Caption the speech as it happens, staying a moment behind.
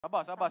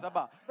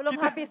Sabar. Belum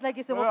habis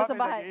lagi semua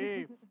persembahan.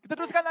 Kita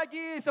teruskan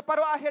lagi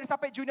separuh akhir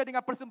sampai Juniour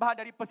dengan persembahan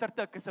dari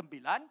peserta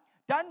ke-9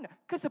 dan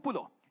ke-10.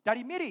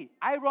 Dari Miri,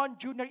 Aeron,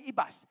 Juniour,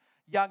 Ibas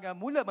yang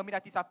mula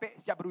meminati Sape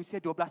sejak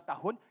berusia 12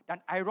 tahun dan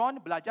Aeron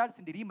belajar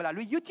sendiri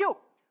melalui YouTube.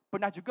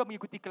 Pernah juga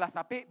mengikuti kelas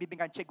Sape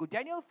bimbingan Cikgu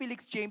Daniel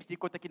Felix James di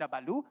Kota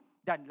Kinabalu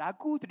dan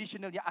lagu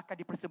tradisional yang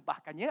akan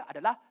dipersembahkannya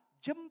adalah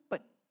Jempen.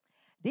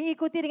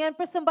 Diikuti dengan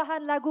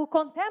persembahan lagu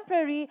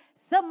contemporary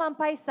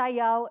Semampai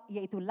Sayau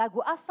iaitu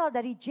lagu asal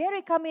dari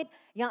Jerry Kamit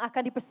yang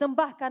akan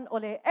dipersembahkan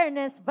oleh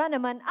Ernest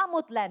Vaneman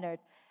Amut Leonard.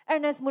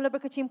 Ernest mula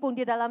berkecimpung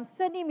di dalam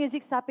seni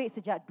muzik Sape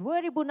sejak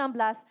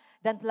 2016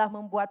 dan telah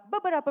membuat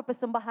beberapa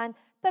persembahan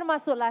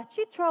termasuklah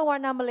Citra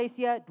Warna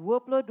Malaysia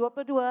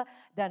 2022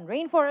 dan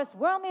Rainforest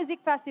World Music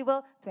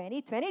Festival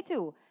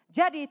 2022.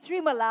 Jadi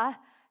terimalah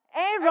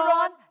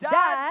Aeron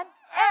dan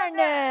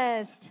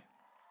Ernest.